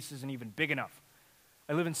space isn't even big enough.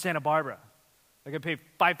 I live in Santa Barbara. I get paid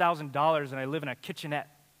 $5,000 and I live in a kitchenette.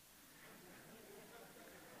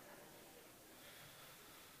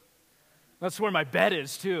 That's where my bed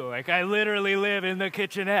is too. Like I literally live in the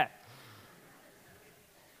kitchenette.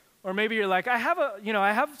 Or maybe you're like, I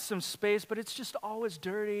have some space, but it's just always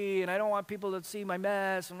dirty, and I don't want people to see my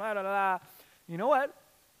mess, and blah, blah, blah. You know what?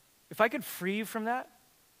 If I could free you from that,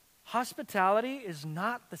 hospitality is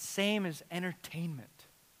not the same as entertainment.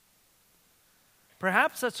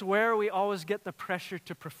 Perhaps that's where we always get the pressure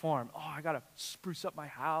to perform. Oh, I got to spruce up my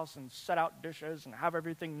house and set out dishes and have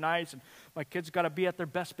everything nice, and my kids got to be at their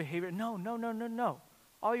best behavior. No.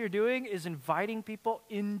 All you're doing is inviting people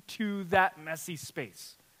into that messy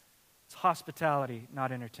space. It's hospitality,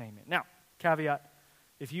 not entertainment. Now, caveat,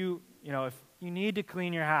 if you need to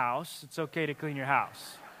clean your house, it's okay to clean your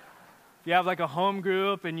house. If you have like a home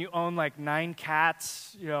group and you own like 9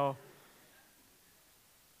 cats,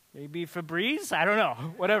 maybe Febreze, I don't know,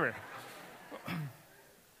 whatever.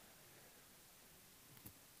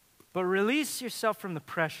 But release yourself from the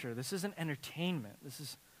pressure. This isn't entertainment.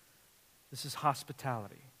 This is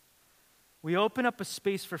hospitality. We open up a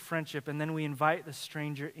space for friendship, and then we invite the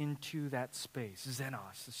stranger into that space.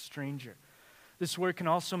 Xenos, the stranger. This word can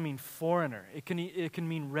also mean foreigner. It can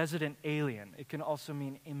mean resident alien. It can also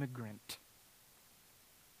mean immigrant.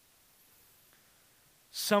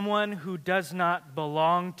 Someone who does not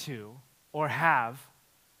belong to or have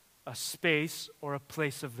a space or a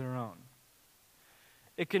place of their own.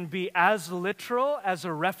 It can be as literal as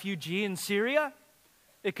a refugee in Syria.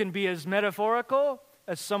 It can be as metaphorical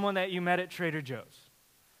as someone that you met at Trader Joe's.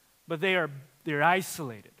 But they're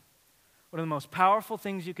isolated. One of the most powerful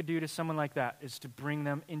things you could do to someone like that is to bring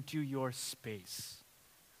them into your space,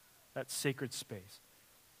 that sacred space.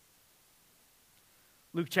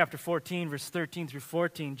 Luke chapter 14, verse 13 through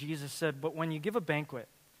 14, Jesus said, "But when you give a banquet,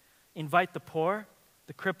 invite the poor,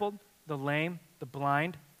 the crippled, the lame, the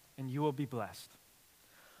blind, and you will be blessed.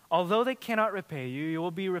 Although they cannot repay you, you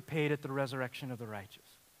will be repaid at the resurrection of the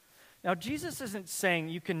righteous." Now, Jesus isn't saying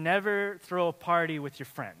you can never throw a party with your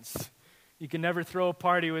friends. You can never throw a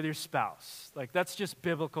party with your spouse. Like, that's just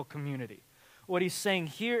biblical community. What he's saying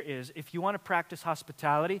here is, if you want to practice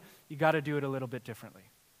hospitality, you got to do it a little bit differently.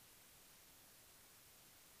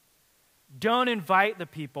 Don't invite the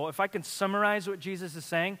people. If I can summarize what Jesus is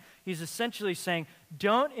saying, he's essentially saying,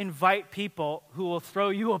 don't invite people who will throw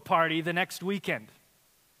you a party the next weekend.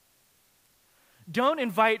 Don't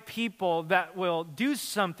invite people that will do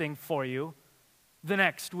something for you the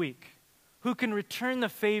next week, who can return the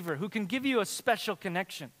favor, who can give you a special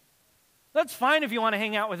connection. That's fine if you want to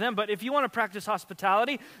hang out with them, but if you want to practice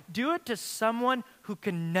hospitality, do it to someone who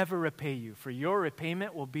can never repay you, for your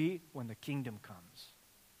repayment will be when the kingdom comes.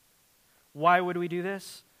 Why would we do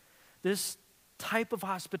this? This type of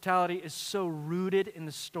hospitality is so rooted in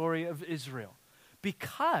the story of Israel,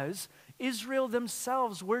 because Israel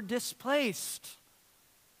themselves were displaced.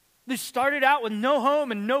 They started out with no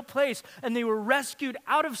home and no place, and they were rescued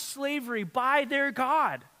out of slavery by their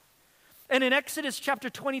God. And in Exodus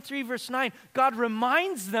chapter 23, verse 9, God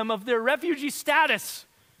reminds them of their refugee status.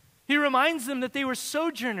 He reminds them that they were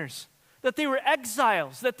sojourners, that they were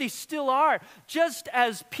exiles, that they still are. Just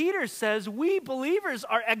as Peter says, we believers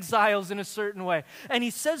are exiles in a certain way. And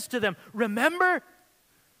he says to them, remember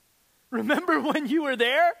when you were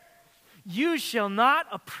there? You shall not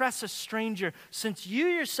oppress a stranger, since you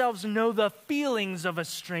yourselves know the feelings of a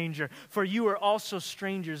stranger, for you are also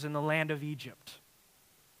strangers in the land of Egypt.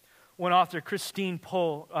 One author, Christine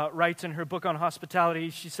Pohl, writes in her book on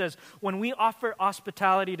hospitality, she says, when we offer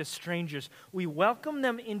hospitality to strangers, we welcome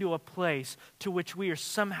them into a place to which we are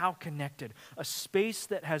somehow connected, a space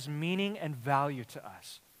that has meaning and value to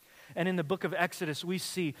us. And in the book of Exodus, we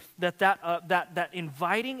see that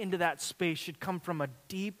inviting into that space should come from a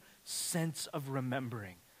deep sense of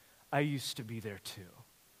remembering. I used to be there too,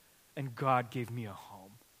 and God gave me a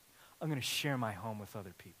home. I'm going to share my home with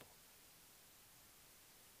other people.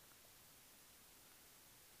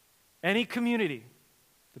 Any community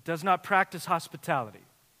that does not practice hospitality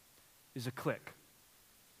is a clique.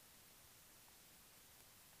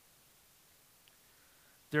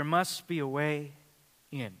 There must be a way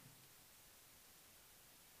in.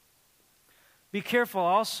 Be careful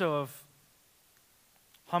also of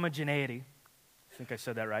homogeneity. I think I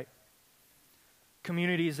said that right.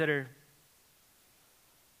 Communities that are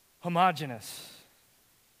homogenous.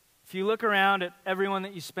 If you look around at everyone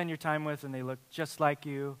that you spend your time with and they look just like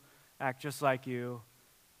you, act just like you,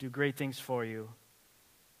 do great things for you,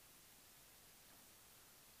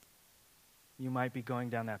 you might be going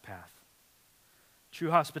down that path. True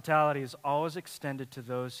hospitality is always extended to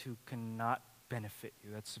those who cannot benefit you.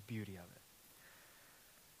 That's the beauty of it.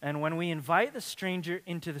 And when we invite the stranger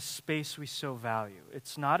into the space we so value,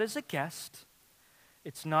 it's not as a guest,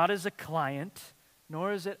 it's not as a client,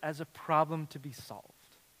 nor is it as a problem to be solved.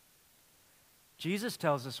 Jesus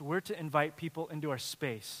tells us we're to invite people into our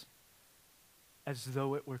space as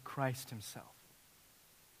though it were Christ himself.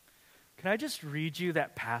 Can I just read you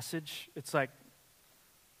that passage? It's like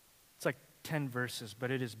 10 verses, but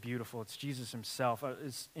it is beautiful. It's Jesus himself.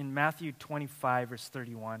 It's in Matthew 25, verse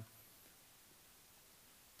 31.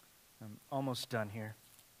 I'm almost done here.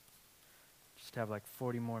 Just have like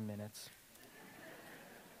 40 more minutes.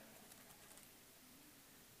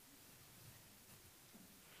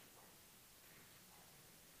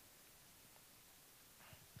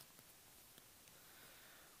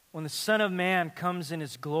 When the Son of Man comes in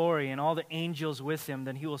his glory and all the angels with him,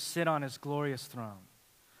 then he will sit on his glorious throne.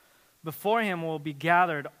 Before him will be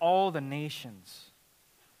gathered all the nations,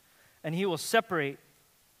 and he will separate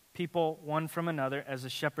people one from another as a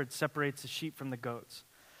shepherd separates the sheep from the goats.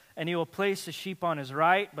 And he will place the sheep on his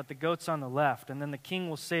right, but the goats on the left. And then the king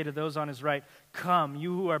will say to those on his right, come,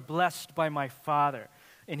 you who are blessed by my Father,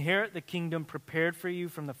 inherit the kingdom prepared for you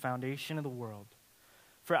from the foundation of the world.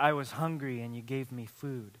 For I was hungry, and you gave me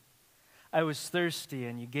food. I was thirsty,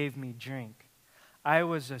 and you gave me drink. I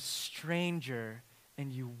was a stranger,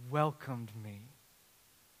 and you welcomed me.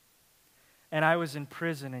 And I was in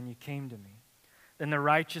prison, and you came to me. Then the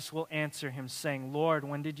righteous will answer him, saying, Lord,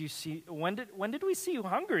 when did we see you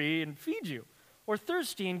hungry and feed you, or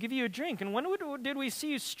thirsty and give you a drink? And when did we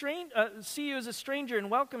see you as a stranger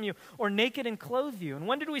and welcome you, or naked and clothe you? And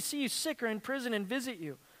when did we see you sick or in prison and visit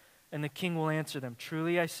you? And the king will answer them,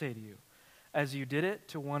 truly I say to you, as you did it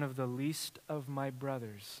to one of the least of my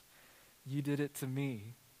brothers, you did it to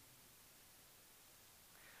me.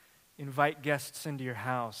 Invite guests into your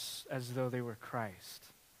house as though they were Christ.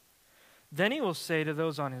 Then he will say to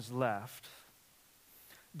those on his left,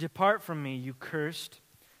 depart from me, you cursed,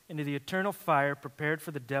 into the eternal fire prepared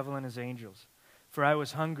for the devil and his angels. For I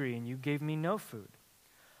was hungry, and you gave me no food.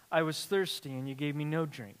 I was thirsty, and you gave me no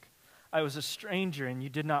drink. I was a stranger, and you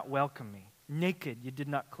did not welcome me. Naked, you did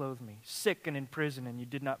not clothe me. Sick and in prison, and you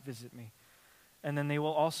did not visit me. And then they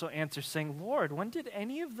will also answer, saying, Lord, when did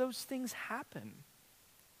any of those things happen?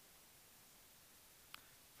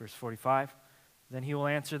 Verse 45, then he will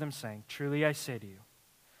answer them, saying, truly I say to you,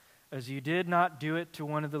 as you did not do it to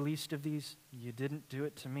one of the least of these, you didn't do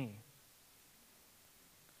it to me.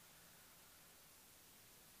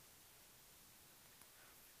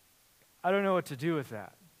 I don't know what to do with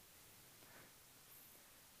that,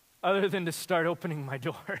 other than to start opening my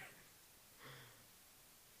door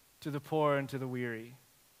to the poor and to the weary.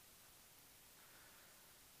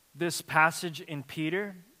 This passage in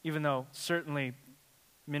Peter, even though certainly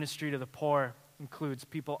ministry to the poor includes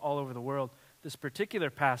people all over the world, this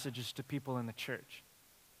particular passage is to people in the church.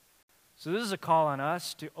 So this is a call on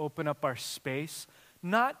us to open up our space,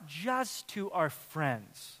 not just to our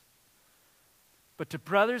friends, but to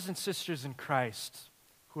brothers and sisters in Christ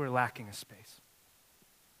who are lacking a space.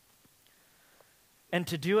 And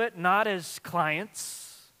to do it not as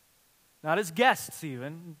clients, not as guests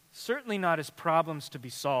even, certainly not as problems to be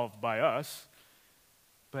solved by us,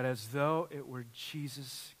 but as though it were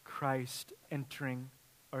Jesus Christ entering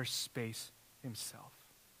our space himself.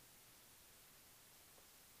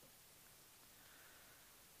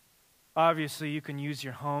 Obviously, you can use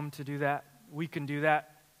your home to do that. We can do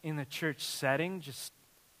that in the church setting, just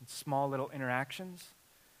in small little interactions.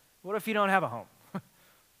 What if you don't have a home?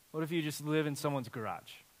 What if you just live in someone's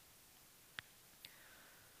garage?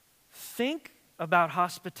 Think about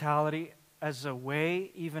hospitality as a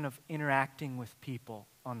way even of interacting with people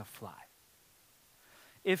on the fly.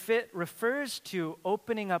 If it refers to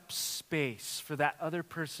opening up space for that other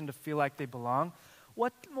person to feel like they belong,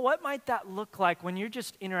 what might that look like when you're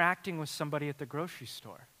just interacting with somebody at the grocery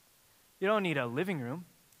store? You don't need a living room.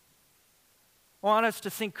 I want us to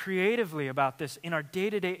think creatively about this in our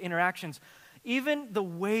day-to-day interactions. Even the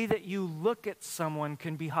way that you look at someone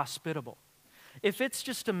can be hospitable. If it's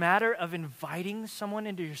just a matter of inviting someone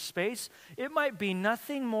into your space, it might be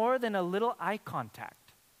nothing more than a little eye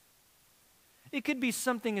contact. It could be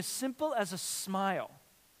something as simple as a smile.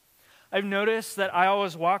 I've noticed that I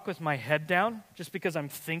always walk with my head down just because I'm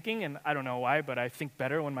thinking, and I don't know why, but I think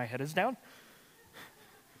better when my head is down.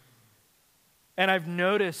 And I've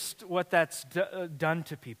noticed what that's done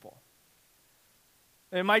to people.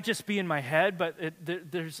 It might just be in my head, but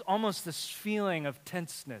there's almost this feeling of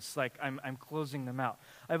tenseness, like I'm closing them out.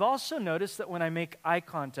 I've also noticed that when I make eye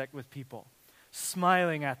contact with people,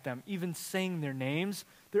 smiling at them, even saying their names,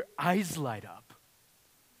 their eyes light up.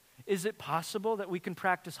 Is it possible that we can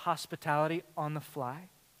practice hospitality on the fly?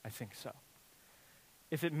 I think so.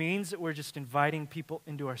 If it means that we're just inviting people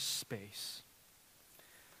into our space.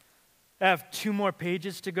 I have 2 more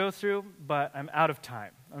pages to go through, but I'm out of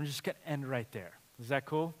time. I'm just going to end right there. Is that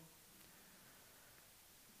cool?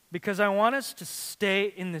 Because I want us to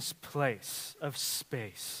stay in this place of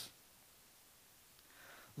space.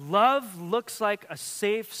 Love looks like a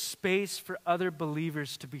safe space for other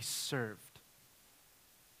believers to be served.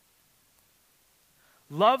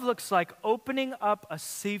 Love looks like opening up a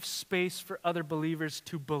safe space for other believers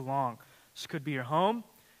to belong. This could be your home.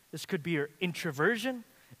 This could be your introversion.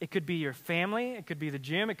 It could be your family. It could be the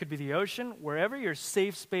gym. It could be the ocean. Wherever your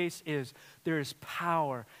safe space is, there is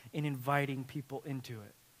power in inviting people into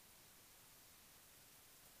it.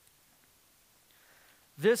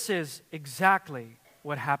 This is exactly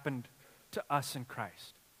what happened to us in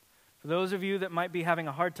Christ. For those of you that might be having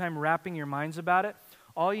a hard time wrapping your minds about it,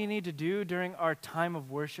 all you need to do during our time of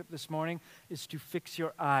worship this morning is to fix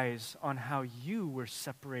your eyes on how you were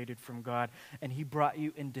separated from God and He brought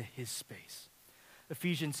you into His space.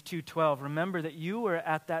 Ephesians 2:12, remember that you were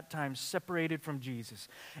at that time separated from Jesus,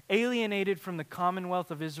 alienated from the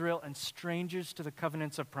commonwealth of Israel and strangers to the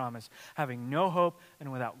covenants of promise, having no hope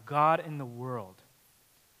and without God in the world.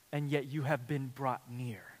 And yet you have been brought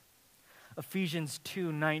near. Ephesians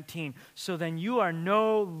 2:19, so then you are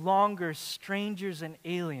no longer strangers and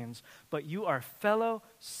aliens, but you are fellow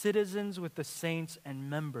citizens with the saints and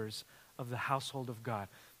members of the household of God.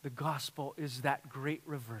 The gospel is that great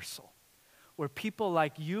reversal, where people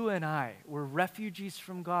like you and I were refugees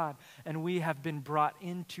from God, and we have been brought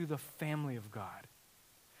into the family of God.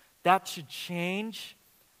 That should change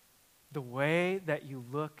the way that you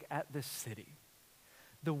look at this city,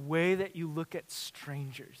 the way that you look at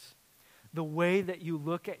strangers, the way that you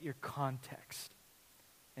look at your context,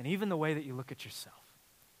 and even the way that you look at yourself.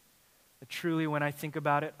 But truly, when I think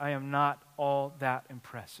about it, I am not all that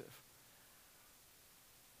impressive.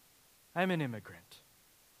 I'm an immigrant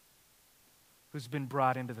who's been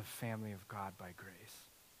brought into the family of God by grace.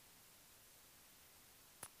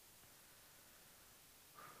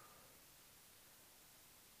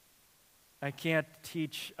 I can't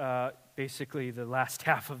teach basically the last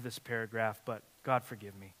half of this paragraph, but God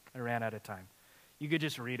forgive me. I ran out of time. You could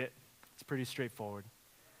just read it. It's pretty straightforward.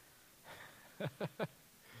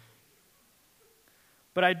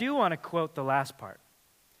 But I do want to quote the last part.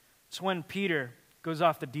 It's when Peter goes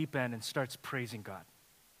off the deep end and starts praising God.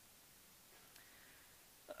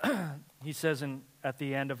 He says at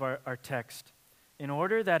the end of our text, in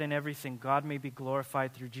order that in everything God may be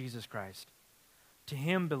glorified through Jesus Christ, to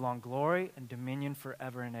Him belong glory and dominion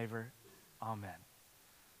forever and ever. Amen.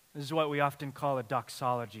 This is what we often call a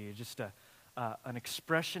doxology, just an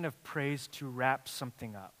expression of praise to wrap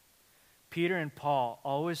something up. Peter and Paul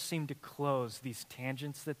always seem to close these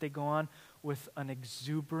tangents that they go on with an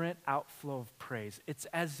exuberant outflow of praise. It's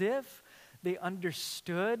as if they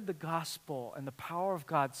understood the gospel and the power of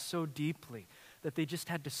God so deeply that they just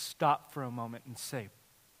had to stop for a moment and say,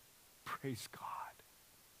 praise God.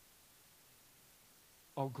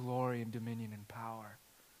 All glory and dominion and power.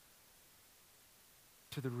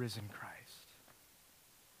 to the risen Christ.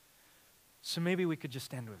 So maybe we could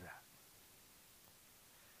just end with that.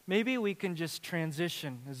 Maybe we can just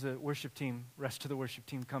transition as the rest of the worship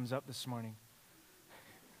team comes up this morning.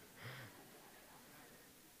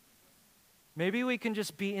 Maybe we can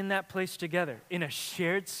just be in that place together, in a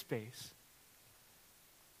shared space,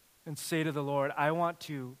 and say to the Lord, I want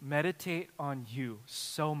to meditate on you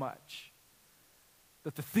so much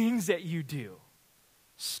that the things that you do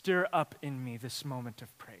stir up in me this moment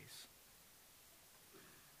of praise.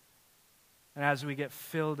 And as we get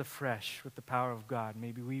filled afresh with the power of God,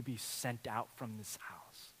 maybe we be sent out from this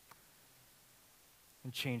house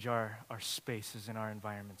and change our spaces and our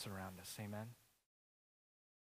environments around us. Amen.